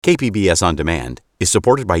KPBS On Demand is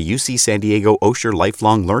supported by UC San Diego Osher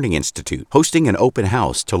Lifelong Learning Institute, hosting an open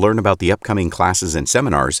house to learn about the upcoming classes and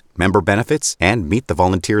seminars, member benefits, and meet the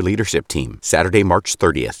volunteer leadership team. Saturday, March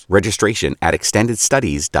 30th. Registration at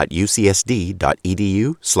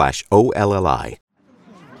extendedstudies.ucsd.edu/OLLI.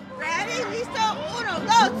 Ready? Listo? Uno,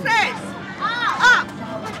 dos, tres. Up.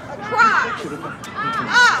 Across.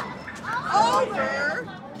 Up. Over.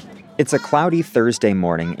 It's a cloudy Thursday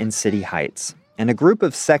morning in City Heights, and a group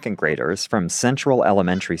of second graders from Central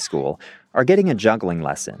Elementary School are getting a juggling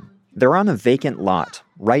lesson. They're on a vacant lot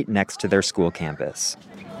right next to their school campus.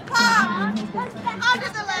 Up. Under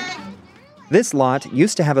the leg. This lot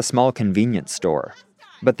used to have a small convenience store,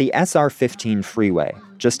 but the SR-15 freeway,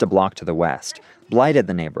 just a block to the west, blighted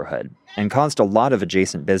the neighborhood and caused a lot of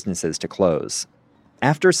adjacent businesses to close.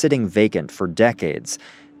 After sitting vacant for decades,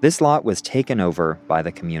 this lot was taken over by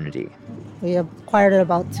the community. We acquired it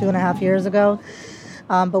about 2.5 years ago,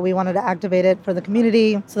 but we wanted to activate it for the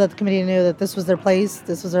community so that the community knew that this was their place,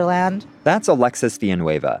 this was their land. That's Alexis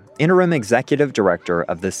Villanueva, interim executive director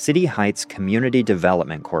of the City Heights Community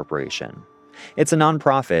Development Corporation. It's a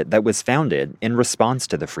nonprofit that was founded in response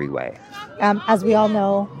to the freeway. As we all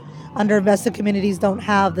know, underinvested communities don't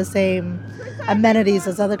have the same amenities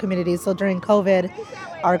as other communities. So during COVID,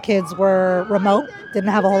 our kids were remote, didn't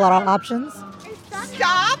have a whole lot of options.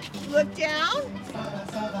 Stop. Look down.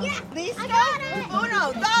 Yeah. Listo?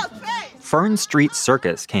 Uno, dos, tres. Fern Street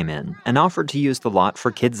Circus came in and offered to use the lot for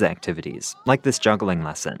kids' activities, like this juggling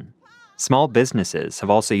lesson. Small businesses have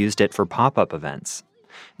also used it for pop-up events.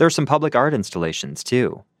 There are some public art installations,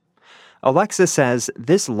 too. Alexis says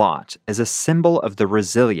this lot is a symbol of the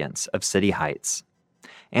resilience of City Heights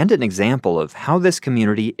and an example of how this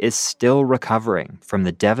community is still recovering from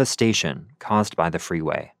the devastation caused by the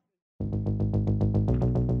freeway.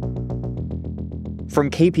 From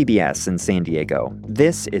KPBS in San Diego,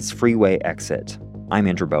 this is Freeway Exit. I'm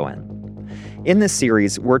Andrew Bowen. In this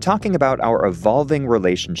series, we're talking about our evolving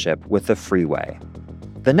relationship with the freeway.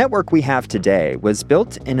 The network we have today was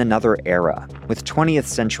built in another era with 20th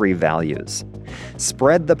century values.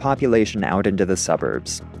 Spread the population out into the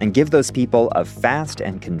suburbs and give those people a fast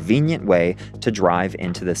and convenient way to drive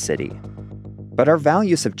into the city. But our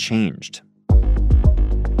values have changed.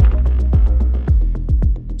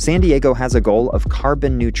 San Diego has a goal of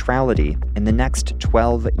carbon neutrality in the next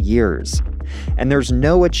 12 years. And there's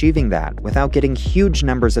no achieving that without getting huge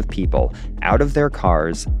numbers of people out of their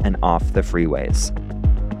cars and off the freeways.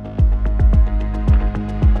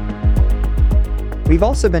 We've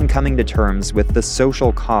also been coming to terms with the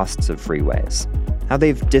social costs of freeways, how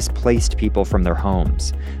they've displaced people from their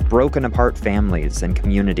homes, broken apart families and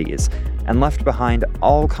communities, and left behind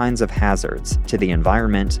all kinds of hazards to the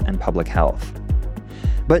environment and public health.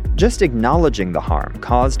 But just acknowledging the harm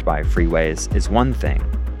caused by freeways is one thing.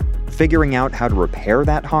 Figuring out how to repair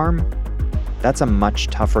that harm, that's a much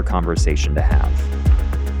tougher conversation to have.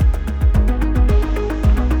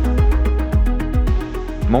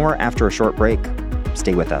 More after a short break.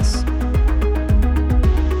 Stay with us.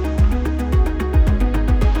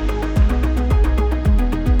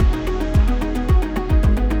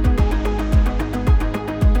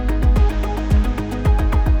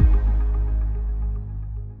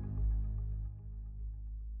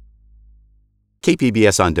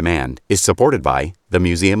 KPBS On Demand is supported by the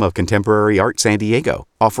Museum of Contemporary Art San Diego,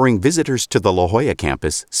 offering visitors to the La Jolla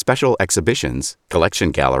campus special exhibitions,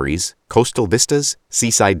 collection galleries, coastal vistas,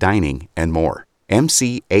 seaside dining, and more.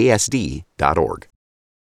 mcasd.org.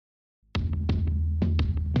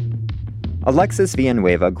 Alexis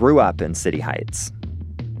Villanueva grew up in City Heights.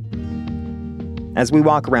 As we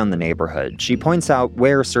walk around the neighborhood, she points out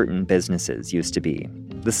where certain businesses used to be.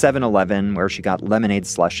 The 7-Eleven, where she got lemonade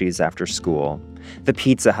slushies after school. The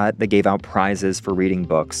Pizza Hut that gave out prizes for reading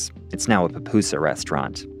books. It's now a pupusa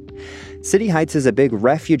restaurant. City Heights is a big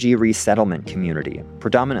refugee resettlement community,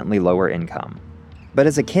 predominantly lower income. But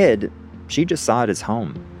as a kid, she just saw it as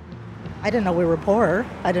home. I didn't know we were poor.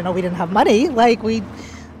 I didn't know we didn't have money. I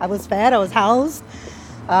was fed, I was housed.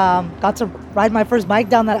 Got to ride my first bike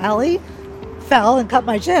down that alley. Fell and cut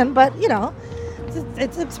my shin, but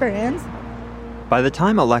it's an experience. By the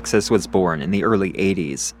time Alexis was born in the early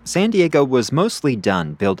 80s, San Diego was mostly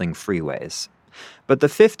done building freeways. But the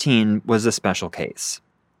 15 was a special case.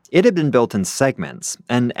 It had been built in segments,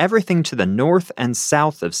 and everything to the north and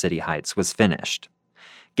south of City Heights was finished.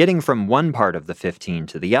 Getting from one part of the 15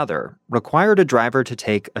 to the other required a driver to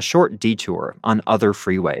take a short detour on other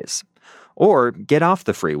freeways, or get off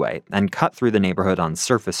the freeway and cut through the neighborhood on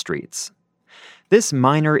surface streets. This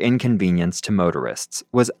minor inconvenience to motorists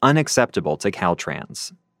was unacceptable to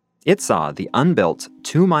Caltrans. It saw the unbuilt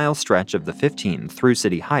 2-mile stretch of the 15 through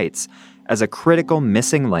City Heights as a critical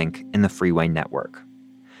missing link in the freeway network.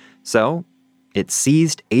 So, it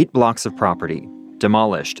seized 8 blocks of property,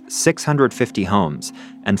 demolished 650 homes,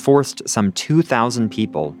 and forced some 2,000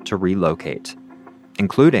 people to relocate,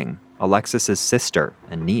 including Alexis's sister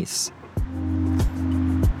and niece.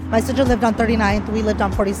 My sister lived on 39th. We lived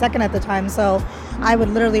on 42nd at the time, so I would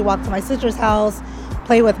literally walk to my sister's house,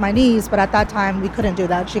 play with my niece, but at that time we couldn't do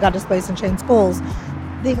that. She got displaced and changed schools.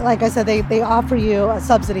 Like I said, they offer you a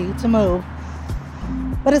subsidy to move,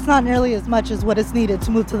 but it's not nearly as much as what is needed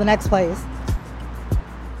to move to the next place.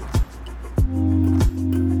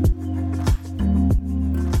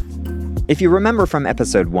 If you remember from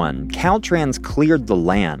episode 1, Caltrans cleared the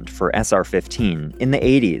land for SR 15 in the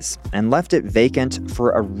 80s and left it vacant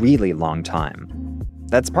for a really long time.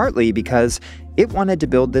 That's partly because it wanted to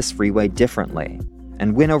build this freeway differently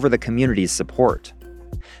and win over the community's support.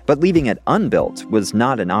 But leaving it unbuilt was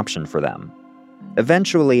not an option for them.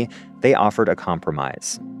 Eventually, they offered a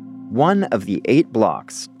compromise. One of the 8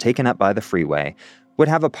 blocks taken up by the freeway would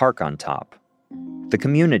have a park on top. The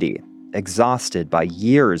community, exhausted by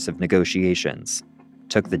years of negotiations,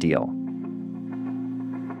 took the deal.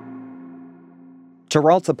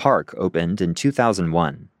 Terralta Park opened in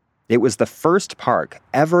 2001. It was the first park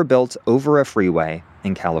ever built over a freeway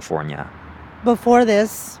in California. Before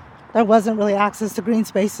this, there wasn't really access to green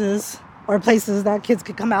spaces or places that kids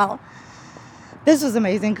could come out. This was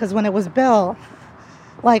amazing because when it was built,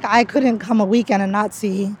 I couldn't come a weekend and not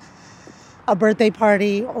see a birthday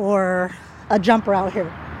party or a jumper out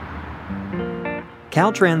here.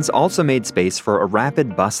 Caltrans also made space for a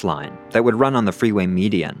rapid bus line that would run on the freeway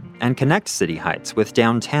median and connect City Heights with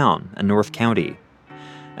downtown and North County.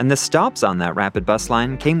 And the stops on that rapid bus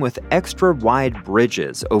line came with extra wide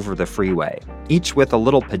bridges over the freeway, each with a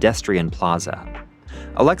little pedestrian plaza.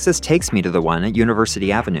 Alexis takes me to the one at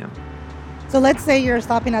University Avenue. So let's say you're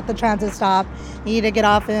stopping at the transit stop, you need to get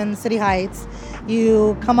off in City Heights,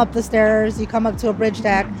 you come up the stairs, you come up to a bridge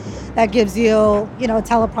deck that gives you, a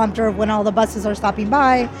teleprompter of when all the buses are stopping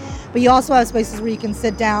by, but you also have spaces where you can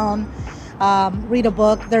sit down, read a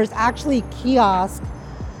book. There's actually kiosks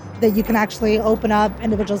that you can actually open up,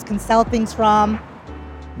 individuals can sell things from.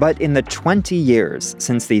 But in the 20 years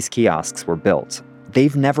since these kiosks were built,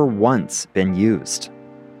 they've never once been used.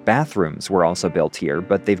 Bathrooms were also built here,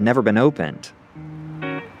 but they've never been opened.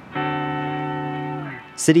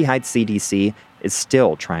 City Heights CDC is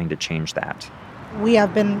still trying to change that. We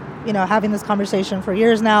have been, having this conversation for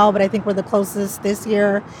years now, but I think we're the closest this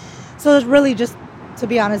year. So it's really just, to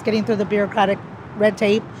be honest, getting through the bureaucratic red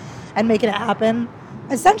tape and making it happen.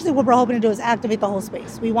 Essentially, what we're hoping to do is activate the whole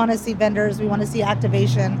space. We want to see vendors. We want to see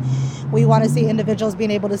activation. We want to see individuals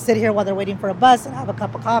being able to sit here while they're waiting for a bus and have a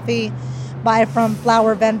cup of coffee, buy from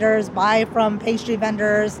flower vendors, buy from pastry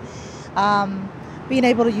vendors, being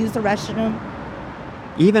able to use the restroom.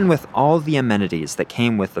 Even with all the amenities that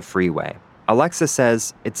came with the freeway, Alexis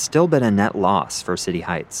says it's still been a net loss for City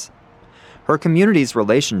Heights. Her community's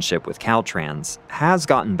relationship with Caltrans has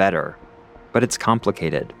gotten better, but it's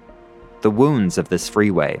complicated. The wounds of this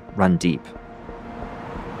freeway run deep.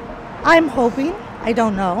 I'm hoping, I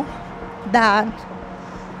don't know, that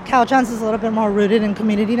Caltrans is a little bit more rooted in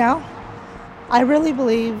community now. I really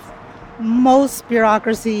believe most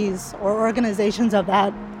bureaucracies or organizations of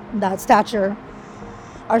that stature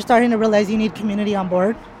are starting to realize you need community on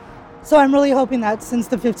board. So I'm really hoping that since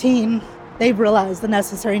the 15, they've realized the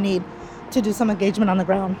necessary need to do some engagement on the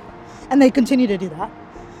ground. And they continue to do that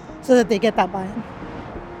so that they get that buy-in.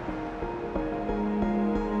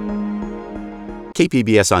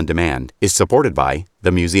 KPBS On Demand is supported by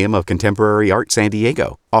the Museum of Contemporary Art San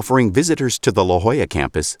Diego, offering visitors to the La Jolla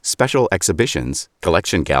campus special exhibitions,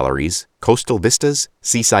 collection galleries, coastal vistas,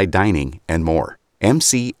 seaside dining, and more.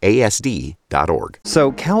 MCASD.org.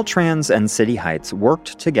 So Caltrans and City Heights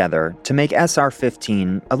worked together to make SR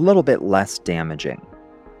 15 a little bit less damaging.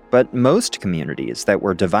 But most communities that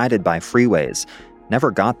were divided by freeways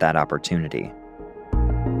never got that opportunity.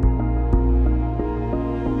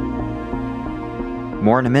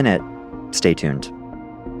 More in a minute. Stay tuned.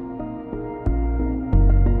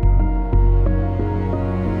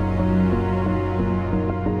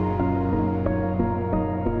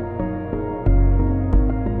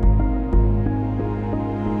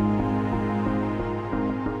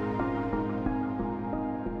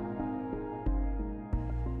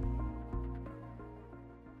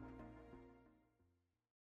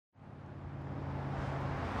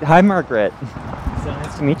 Hi, Margaret. So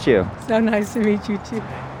nice to meet you. So nice to meet you, too.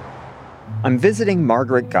 I'm visiting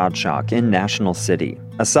Margaret Gottschalk in National City,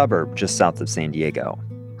 a suburb just south of San Diego.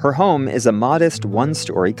 Her home is a modest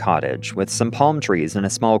one-story cottage with some palm trees in a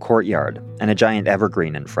small courtyard and a giant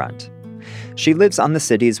evergreen in front. She lives on the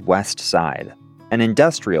city's west side, an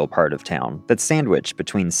industrial part of town that's sandwiched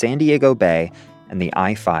between San Diego Bay and the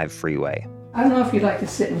I-5 freeway. I don't know if you'd like to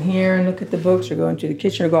sit in here and look at the books or go into the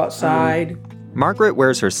kitchen or go outside. Margaret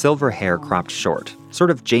wears her silver hair cropped short, sort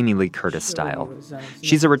of Jamie Lee Curtis style.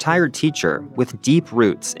 She's a retired teacher with deep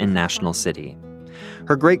roots in National City.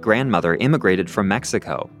 Her great-grandmother immigrated from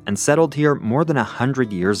Mexico and settled here more than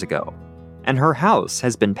 100 years ago. And her house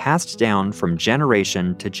has been passed down from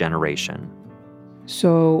generation to generation.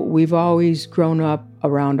 So we've always grown up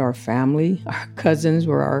around our family. Our cousins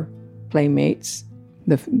were our playmates.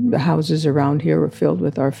 The houses around here were filled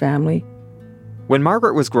with our family. When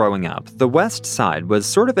Margaret was growing up, the West Side was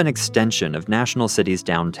sort of an extension of National City's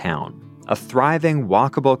downtown, a thriving,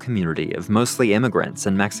 walkable community of mostly immigrants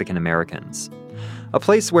and Mexican Americans. A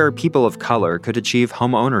place where people of color could achieve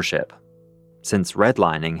home ownership, since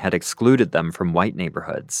redlining had excluded them from white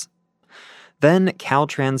neighborhoods. Then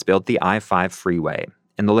Caltrans built the I-5 freeway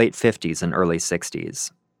in the late 50s and early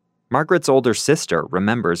 60s. Margaret's older sister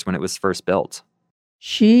remembers when it was first built.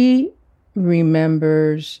 She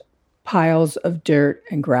remembers piles of dirt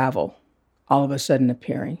and gravel all of a sudden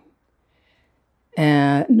appearing.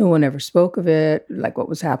 And no one ever spoke of it, like what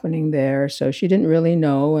was happening there. So she didn't really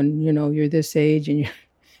know. And, you're this age and you're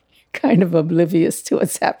kind of oblivious to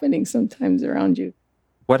what's happening sometimes around you.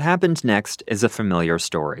 What happened next is a familiar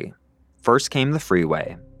story. First came the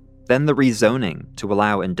freeway, then the rezoning to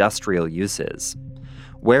allow industrial uses.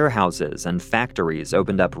 Warehouses and factories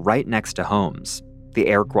opened up right next to homes. The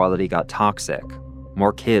air quality got toxic.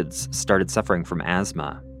 More kids started suffering from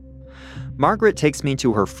asthma. Margaret takes me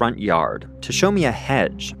to her front yard to show me a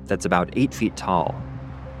hedge that's about 8 feet tall.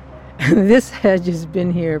 This hedge has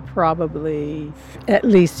been here probably at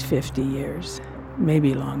least 50 years,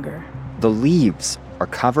 maybe longer. The leaves are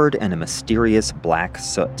covered in a mysterious black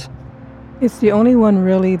soot. It's the only one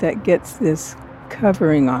really that gets this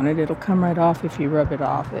covering on it. It'll come right off if you rub it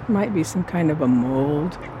off. It might be some kind of a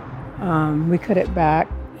mold. We cut it back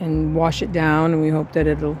and wash it down, and we hope that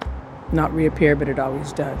it'll not reappear, but it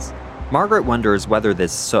always does. Margaret wonders whether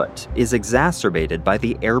this soot is exacerbated by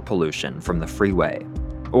the air pollution from the freeway,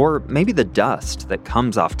 or maybe the dust that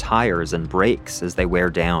comes off tires and brakes as they wear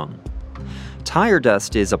down. Tire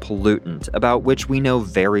dust is a pollutant about which we know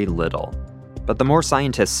very little, but the more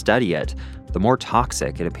scientists study it, the more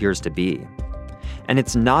toxic it appears to be. And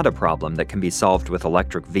it's not a problem that can be solved with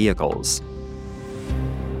electric vehicles.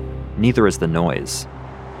 Neither is the noise.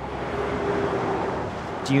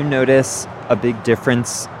 Do you notice a big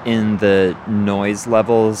difference in the noise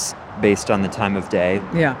levels based on the time of day?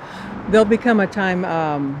 Yeah. There'll become a time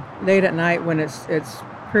late at night when it's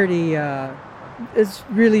pretty, it's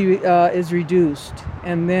really is reduced.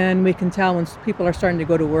 And then we can tell when people are starting to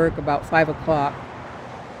go to work about 5 o'clock.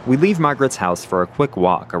 We leave Margaret's house for a quick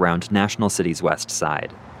walk around National City's west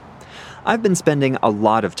side. I've been spending a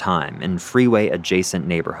lot of time in freeway-adjacent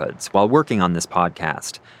neighborhoods while working on this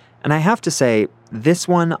podcast, and I have to say, this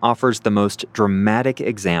one offers the most dramatic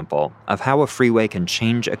example of how a freeway can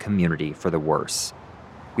change a community for the worse.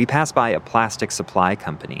 We pass by a plastic supply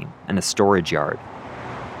company and a storage yard.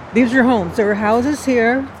 These are homes. There were houses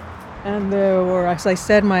here, and there were, as I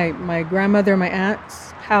said, my grandmother, my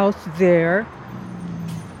aunt's house there.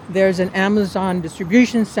 There's an Amazon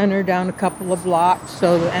distribution center down a couple of blocks,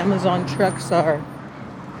 so the Amazon trucks are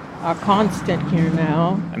constant here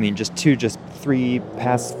now. I mean, just 3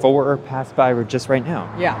 past 4 passed by just right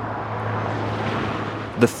now. Yeah.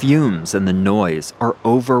 The fumes and the noise are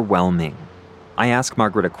overwhelming. I ask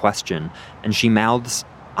Margaret a question, and she mouths,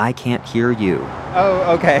 "I can't hear you."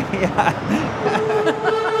 Oh, okay, yeah.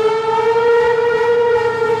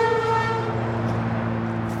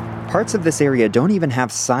 Parts of this area don't even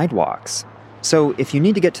have sidewalks. So if you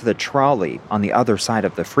need to get to the trolley on the other side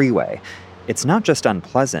of the freeway, it's not just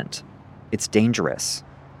unpleasant, it's dangerous.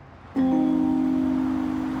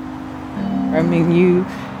 I mean, you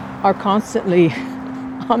are constantly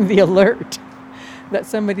on the alert that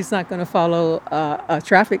somebody's not going to follow a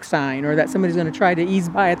traffic sign, or that somebody's going to try to ease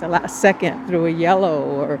by at the last second through a yellow,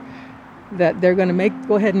 or that they're going to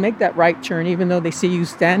go ahead and make that right turn even though they see you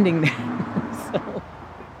standing there. So.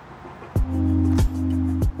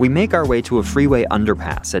 We make our way to a freeway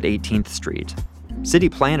underpass at 18th Street. City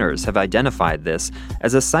planners have identified this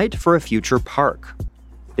as a site for a future park.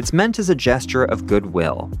 It's meant as a gesture of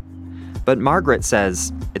goodwill. But Margaret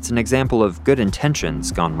says it's an example of good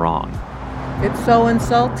intentions gone wrong. It's so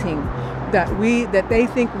insulting that they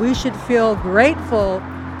think we should feel grateful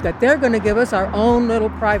that they're going to give us our own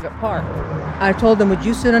little private park. I told them, would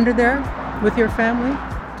you sit under there with your family?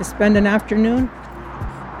 to spend an afternoon,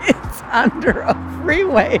 it's under a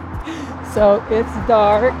freeway. So it's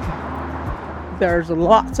dark. There's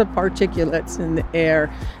lots of particulates in the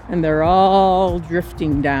air, and they're all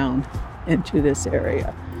drifting down into this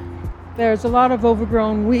area. There's a lot of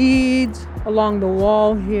overgrown weeds along the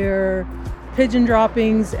wall here, pigeon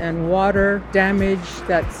droppings and water damage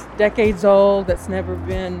that's decades old, that's never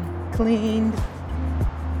been cleaned.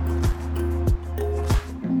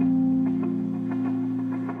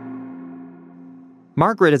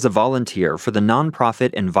 Margaret is a volunteer for the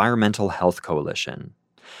nonprofit Environmental Health Coalition,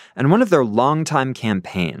 and one of their longtime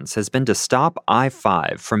campaigns has been to stop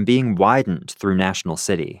I-5 from being widened through National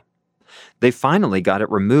City. They finally got it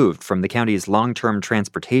removed from the county's long-term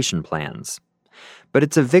transportation plans. But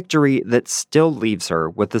it's a victory that still leaves her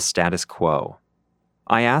with the status quo.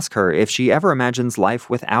 I ask her if she ever imagines life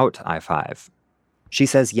without I-5. She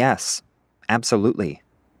says yes, absolutely.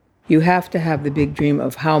 You have to have the big dream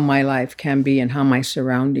of how my life can be and how my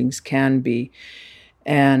surroundings can be.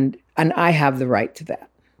 And I have the right to that.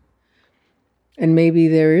 And maybe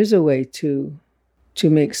there is a way to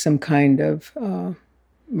make some kind of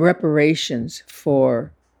reparations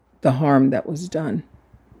for the harm that was done.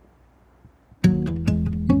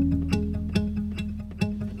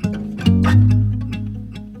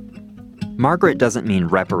 Margaret doesn't mean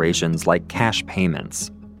reparations like cash payments.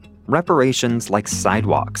 Reparations like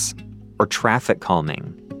sidewalks, or traffic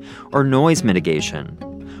calming, or noise mitigation,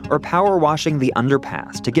 or power washing the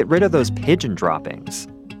underpass to get rid of those pigeon droppings.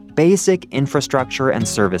 Basic infrastructure and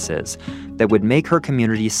services that would make her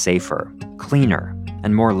community safer, cleaner,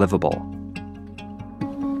 and more livable.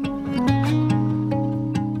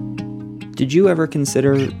 Did you ever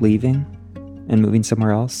consider leaving and moving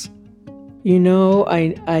somewhere else? You know,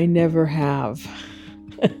 I never have.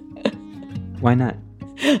 Why not?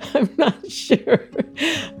 I'm not sure.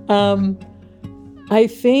 I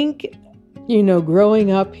think,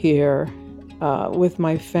 growing up here with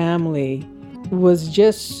my family was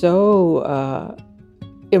just so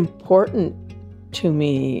important to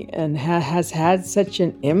me and has had such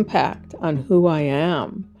an impact on who I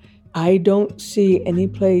am. I don't see any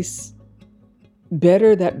place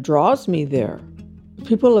better that draws me there.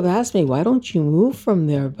 People have asked me, why don't you move from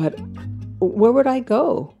there? But where would I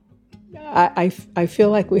go? I feel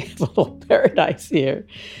like we have a little paradise here.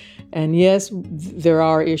 And yes, there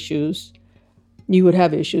are issues. You would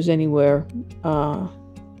have issues anywhere. But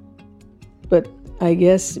I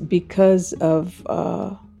guess because of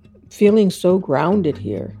feeling so grounded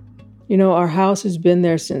here. Our house has been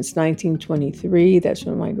there since 1923. That's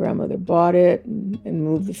when my grandmother bought it and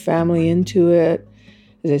moved the family into it.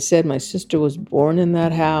 As I said, my sister was born in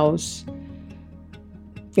that house.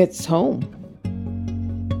 It's home.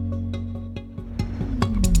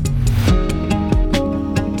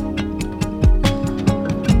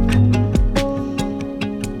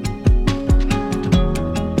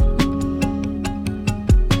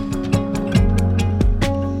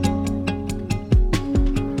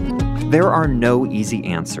 There are no easy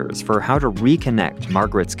answers for how to reconnect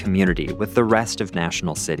Margaret's community with the rest of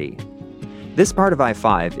National City. This part of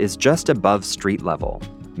I-5 is just above street level,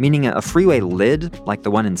 meaning a freeway lid like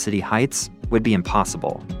the one in City Heights would be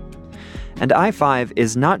impossible. And I-5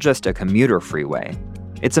 is not just a commuter freeway.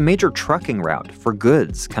 It's a major trucking route for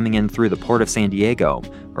goods coming in through the Port of San Diego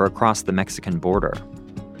or across the Mexican border.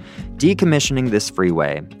 Decommissioning this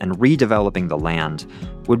freeway and redeveloping the land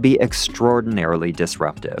would be extraordinarily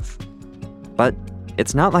disruptive. But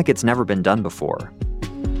it's not like it's never been done before.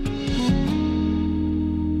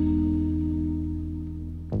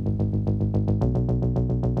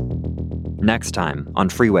 Next time on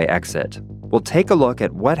Freeway Exit, we'll take a look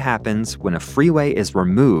at what happens when a freeway is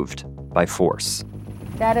removed by force.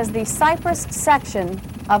 That is the Cypress section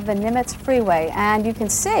of the Nimitz Freeway, and you can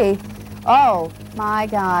see, oh my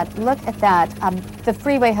God, look at that. The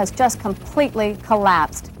freeway has just completely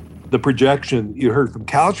collapsed. The projection you heard from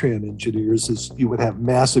Caltrans engineers is you would have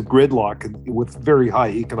massive gridlock with very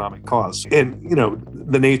high economic costs. And,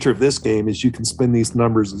 the nature of this game is you can spin these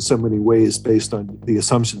numbers in so many ways based on the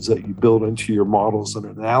assumptions that you build into your models and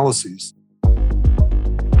analyses.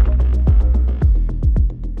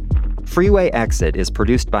 Freeway Exit is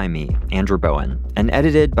produced by me, Andrew Bowen, and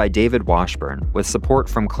edited by David Washburn with support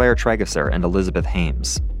from Claire Tregesser and Elizabeth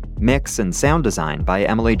Hames. Mix and sound design by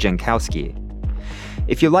Emily Jankowski.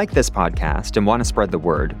 If you like this podcast and want to spread the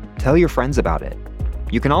word, tell your friends about it.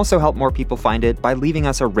 You can also help more people find it by leaving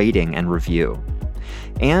us a rating and review.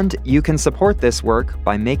 And you can support this work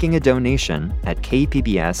by making a donation at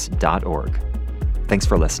kpbs.org. Thanks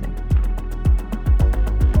for listening.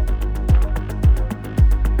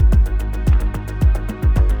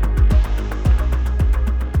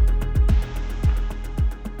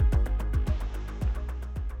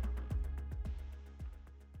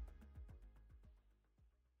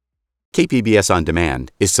 KPBS On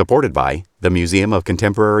Demand is supported by the Museum of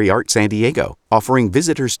Contemporary Art San Diego, offering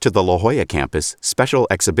visitors to the La Jolla campus special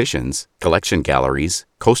exhibitions, collection galleries,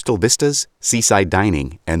 coastal vistas, seaside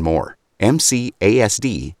dining, and more.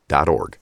 MCASD.org.